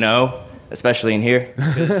I didn't know, especially in here.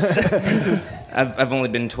 I've only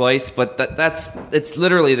been twice, but it's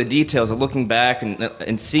literally the details of looking back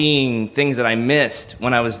and seeing things that I missed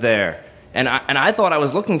when I was there. And I thought I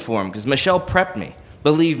was looking for them because Michelle prepped me.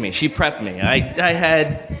 Believe me, she prepped me. I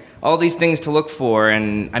had all these things to look for,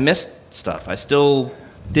 and I missed stuff. I still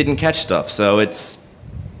didn't catch stuff. So it's,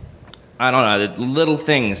 I don't know, the little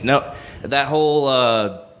things. No. That whole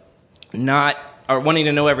wanting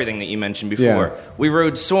to know everything that you mentioned before. Yeah. We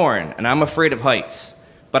rode Soarin', and I'm afraid of heights,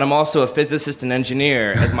 but I'm also a physicist and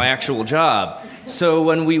engineer as my actual job. So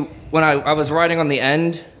when I was riding on the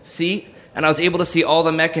end seat, and I was able to see all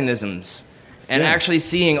the mechanisms, and actually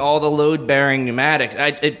seeing all the load-bearing pneumatics,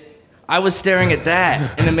 I was staring at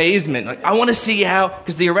that in amazement. Like, I want to see how,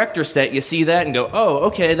 because the erector set, you see that and go, oh,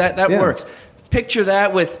 okay, that works. Picture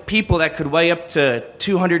that with people that could weigh up to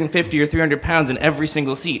 250 or 300 pounds in every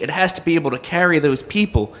single seat. It has to be able to carry those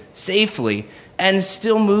people safely and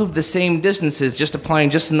still move the same distances, just applying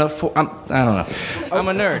just enough I don't know. I'm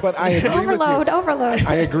a nerd. But I agree Overload.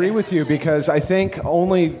 I agree with you, because I think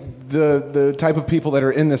only the type of people that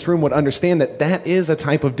are in this room would understand that is a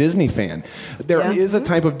type of Disney fan. There is a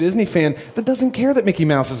type of Disney fan that doesn't care that Mickey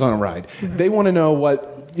Mouse is on a ride. Mm-hmm. They want to know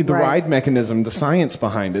what the ride mechanism, the science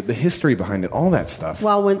behind it, the history behind it, all that stuff.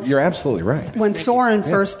 Well, you're absolutely right. When Soarin'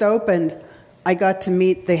 first opened, I got to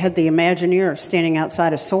meet, they had the Imagineer standing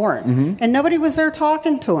outside of Soarin', and nobody was there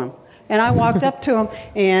talking to him. And I walked up to him,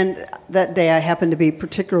 and that day I happened to be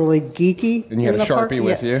particularly geeky. And you had a Sharpie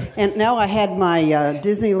with you? And no, I had my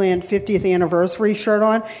Disneyland 50th anniversary shirt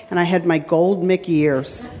on, and I had my gold Mickey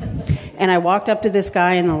ears. And I walked up to this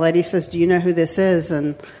guy, and the lady says, do you know who this is?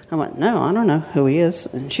 And I went, no, I don't know who he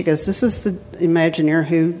is. And she goes, this is the Imagineer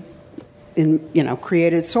who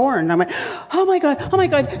created Soarin'. And I went, oh my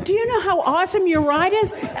God, do you know how awesome your ride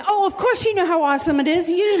is? Oh, of course you know how awesome it is.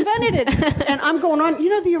 You invented it. And I'm going on,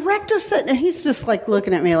 the erector set, and he's just like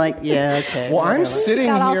looking at me like, yeah, okay. Well, I'm sitting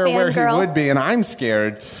here where he would be, and I'm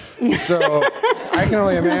scared. So I can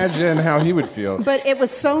only imagine how he would feel. But it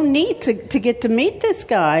was so neat to get to meet this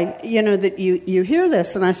guy, that you hear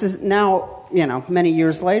this. And I says, now, many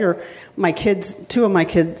years later, my kids,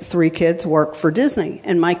 3 kids work for Disney.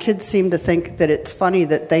 And my kids seem to think that it's funny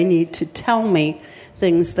that they need to tell me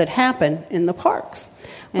things that happen in the parks.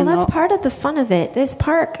 Well, that's part of the fun of it. This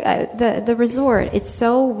park, the resort, it's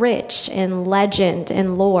so rich in legend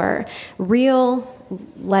and lore, real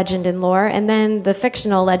legend and lore, and then the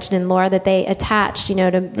fictional legend and lore that they attached, to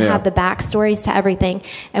have the backstories to everything.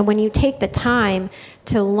 And when you take the time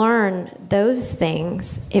to learn those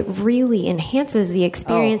things, it really enhances the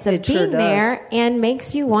experience of being there and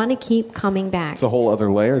makes you want to keep coming back. It's a whole other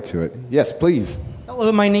layer to it. Yes, please.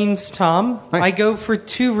 Hello, my name's Tom. Hi. I go for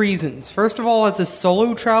 2 reasons. First of all, as a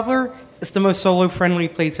solo traveler, it's the most solo-friendly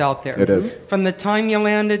place out there. It is. From the time you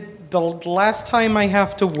landed the last time I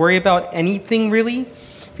have to worry about anything really,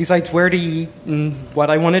 besides where to eat and what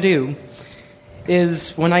I want to do,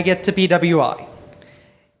 is when I get to BWI.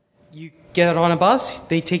 You get on a bus,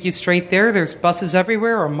 they take you straight there. There's buses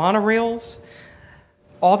everywhere or monorails.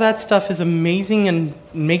 All that stuff is amazing and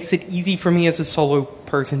makes it easy for me as a solo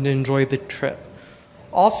person to enjoy the trip.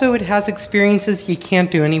 Also, it has experiences you can't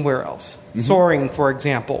do anywhere else. Mm-hmm. Soaring, for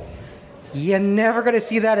example. You're never going to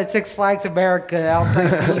see that at Six Flags America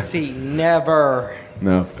outside DC. Never.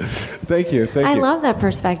 No. Thank you. I love that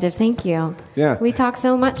perspective. Thank you. Yeah. We talk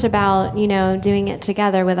so much about, doing it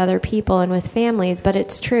together with other people and with families, but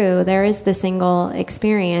it's true. There is the single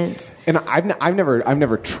experience. And I've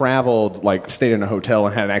never traveled, like stayed in a hotel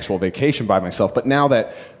and had an actual vacation by myself. But now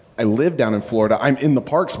that I live down in Florida, I'm in the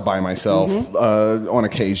parks by myself on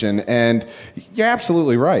occasion, and you're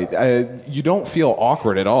absolutely right. You don't feel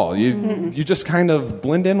awkward at all. You just kind of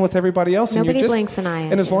blend in with everybody else. Nobody blinks an eye.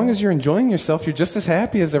 And as long as you're enjoying yourself, you're just as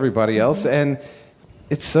happy as everybody else. And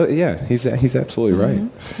it's so he's absolutely right.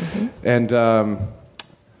 And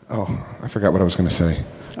I forgot what I was going to say.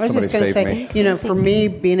 I was just going to say, for me,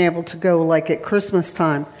 being able to go like at Christmas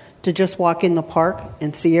time to just walk in the park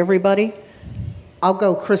and see everybody. I'll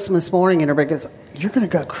go Christmas morning, and everybody goes, "You're going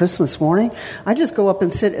to go Christmas morning?" I just go up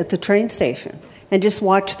and sit at the train station and just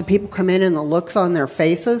watch the people come in and the looks on their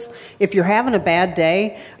faces. If you're having a bad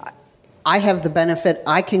day, I have the benefit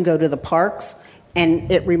I can go to the parks,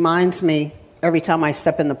 and it reminds me every time I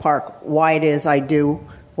step in the park why it is I do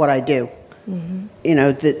what I do.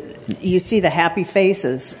 That you see the happy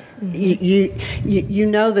faces. You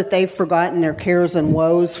know that they've forgotten their cares and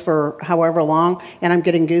woes for however long, and I'm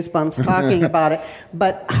getting goosebumps talking about it.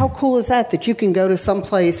 But how cool is that you can go to some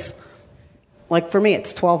place, like for me,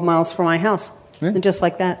 it's 12 miles from my house, and just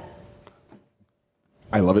like that.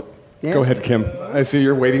 I love it. Yeah. Go ahead, Kim. I see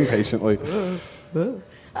you're waiting patiently.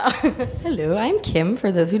 Hello, I'm Kim, for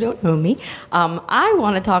those who don't know me. I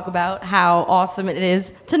want to talk about how awesome it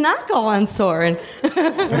is to not go on Soarin'. Okay.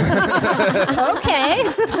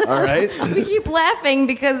 All right. We keep laughing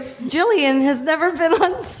because Jillian has never been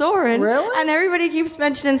on Soarin'. Really? And everybody keeps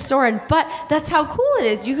mentioning Soarin'. But that's how cool it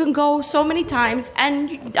is. You can go so many times,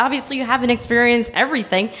 and obviously you haven't experienced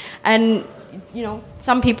everything. And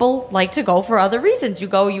some people like to go for other reasons. You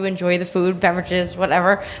go, you enjoy the food, beverages,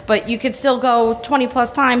 whatever, but you could still go 20 plus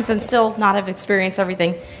times and still not have experienced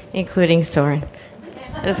everything, including Soarin'.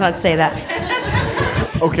 I just want to say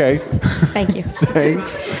that. Okay. Thank you.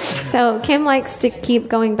 Thanks. So Kim likes to keep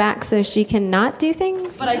going back so she can not do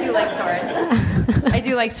things? But I do like Soarin'. I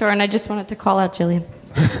do like Soarin'. I just wanted to call out Jillian.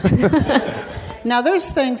 Now, there's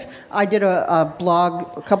things, I did a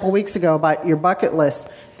blog a couple weeks ago about your bucket list.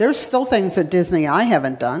 There's still things at Disney I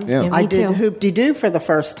haven't done. Yeah. I did Hoop-de-Doo for the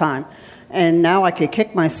first time, and now I could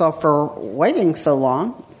kick myself for waiting so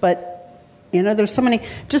long. But, there's so many,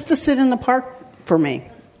 just to sit in the park for me.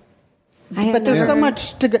 But there's so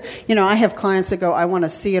much to go. I have clients that go, I want to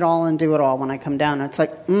see it all and do it all when I come down. It's like,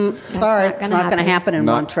 sorry, it's not going to happen in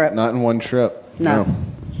one trip. Not in one trip. No.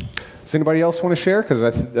 Does anybody else want to share? Because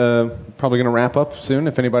I'm probably going to wrap up soon.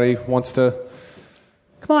 If anybody wants to.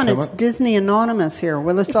 Come on, it's Disney Anonymous here.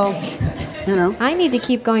 Well, it's all, I need to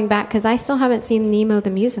keep going back because I still haven't seen Nemo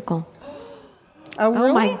the musical. Oh,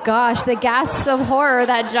 really? Oh, my gosh. The gasps of horror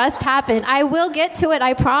that just happened. I will get to it,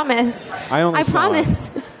 I promise. I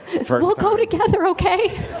promised. We'll go together,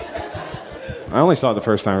 okay? I only saw it the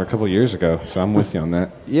first time a couple of years ago, so I'm with you on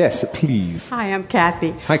that. Yes, please. Hi, I'm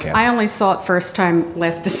Kathy. Hi, Kathy. I only saw it first time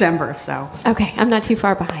last December, so. Okay, I'm not too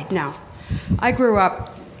far behind. No. I grew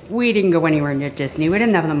up, we didn't go anywhere near Disney. We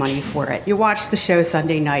didn't have the money for it. You watched the show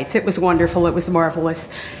Sunday nights. It was wonderful. It was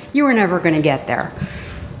marvelous. You were never going to get there.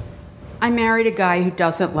 I married a guy who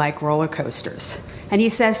doesn't like roller coasters. And he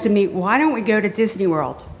says to me, why don't we go to Disney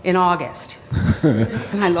World in August?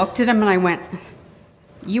 And I looked at him and I went,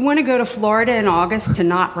 you want to go to Florida in August to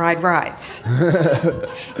not ride rides?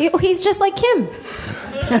 He's just like Kim.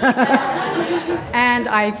 And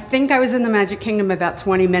I think I was in the Magic Kingdom about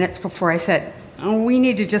 20 minutes before I said, oh, we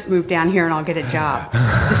need to just move down here and I'll get a job,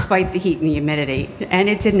 despite the heat and the humidity. And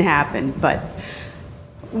it didn't happen, but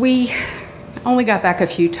we only got back a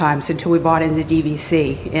few times until we bought into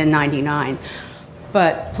DVC in '99.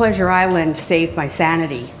 But Pleasure Island saved my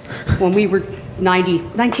sanity. When we were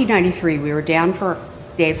 1993, we were down for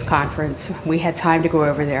Dave's conference. We had time to go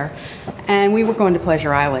over there. And we were going to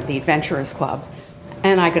Pleasure Island, the Adventurers Club.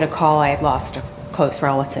 And I got a call I had lost a close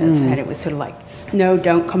relative. And it was sort of like, no,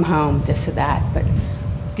 don't come home, this or that. But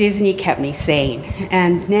Disney kept me sane.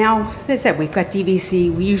 And now, as I said, we've got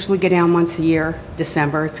DVC. We usually go down once a year,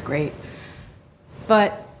 December. It's great.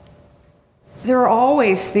 But there are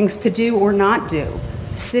always things to do or not do.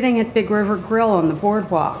 sitting at Big River Grill on the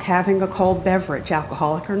boardwalk, having a cold beverage,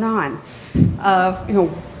 alcoholic or non,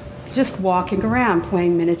 just walking around,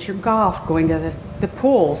 playing miniature golf, going to the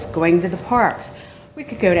pools, going to the parks. We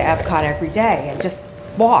could go to Epcot every day and just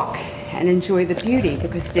walk and enjoy the beauty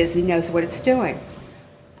because Disney knows what it's doing.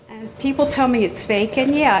 And people tell me it's fake,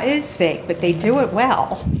 and yeah, it is fake, but they do it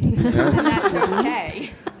well. And that's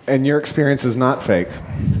okay. And your experience is not fake.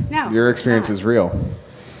 No. Your experience is real.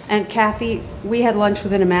 And Kathy, we had lunch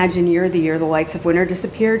with an Imagineer the year the lights of winter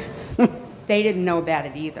disappeared. They didn't know about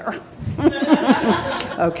it either.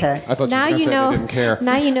 Okay. I thought Now you were you going to say know. they didn't care.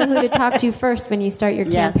 Now you know who to talk to first when you start your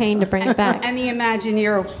campaign to bring it back. And the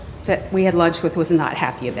Imagineer that we had lunch with was not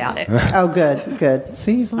happy about it. Oh, good, good.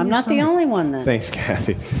 See, I'm not the only one then. Thanks,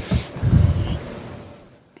 Kathy.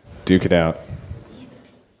 Duke it out.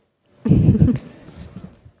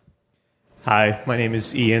 Hi, my name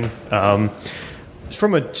is Ian.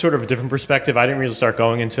 From a sort of a different perspective, I didn't really start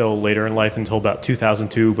going until later in life, until about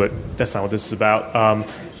 2002, but that's not what this is about.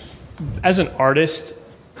 As an artist,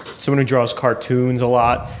 someone who draws cartoons a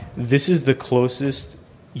lot, this is the closest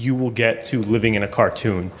you will get to living in a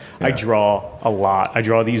cartoon. Yeah. I draw a lot. I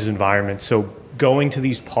draw these environments. So going to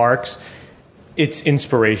these parks, it's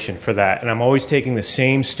inspiration for that. And I'm always taking the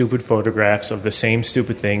same stupid photographs of the same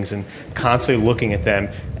stupid things and constantly looking at them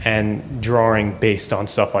and drawing based on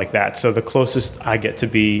stuff like that. So the closest I get to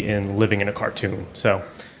be in living in a cartoon. So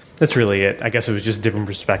that's really it. I guess it was just a different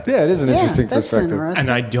perspective. Yeah, it is an interesting perspective. And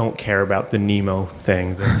I don't care about the Nemo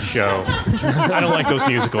thing, the show. I don't like those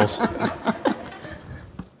musicals.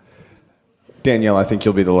 Danielle, I think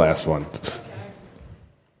you'll be the last one.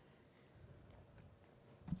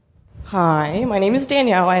 Hi, my name is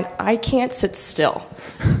Danielle, and I can't sit still.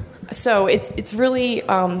 So it's really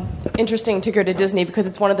interesting to go to Disney because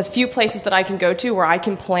it's one of the few places that I can go to where I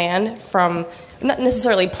can plan from, not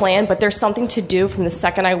necessarily plan, but there's something to do from the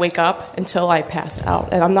second I wake up until I pass out,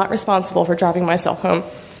 and I'm not responsible for driving myself home.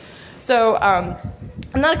 So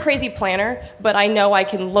I'm not a crazy planner, but I know I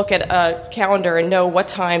can look at a calendar and know what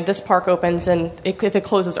time this park opens, and if it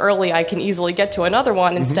closes early, I can easily get to another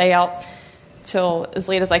one and stay out till as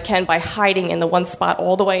late as I can by hiding in the one spot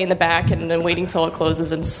all the way in the back and then waiting till it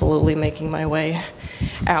closes and slowly making my way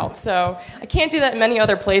out. So I can't do that in many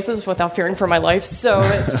other places without fearing for my life. So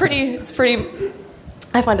it's pretty,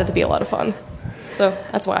 I find it to be a lot of fun. So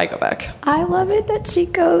that's why I go back. I love it that she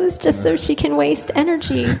goes just so she can waste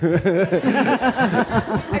energy. I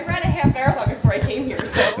ran a half marathon before I came here,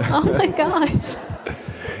 so. Oh my gosh.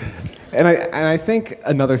 And I think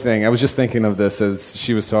another thing, I was just thinking of this as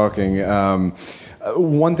she was talking.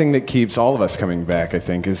 One thing that keeps all of us coming back, I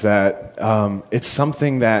think, is that it's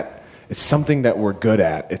something that we're good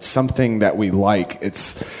at. It's something that we like.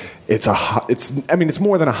 It's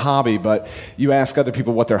more than a hobby, but you ask other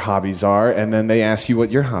people what their hobbies are, and then they ask you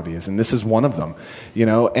what your hobby is, and this is one of them,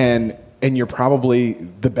 and you're probably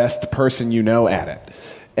the best person you know at it.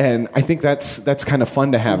 And I think that's kind of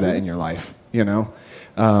fun to have that in your life,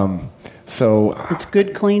 So it's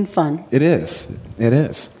good, clean fun. It is.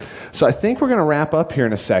 So I think we're going to wrap up here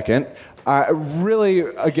in a second. I really,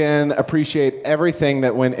 again, appreciate everything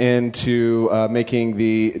that went into making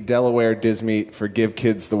the Delaware DIS Meet for Give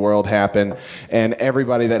Kids the World happen, and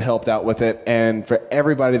everybody that helped out with it, and for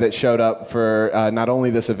everybody that showed up for not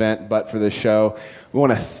only this event, but for this show. We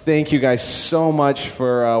want to thank you guys so much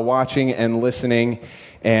for watching and listening.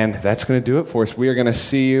 And that's going to do it for us. We are going to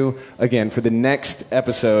see you again for the next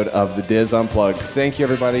episode of the DIS Unplugged. Thank you,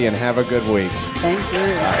 everybody, and have a good week. Thank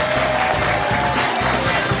you. Bye.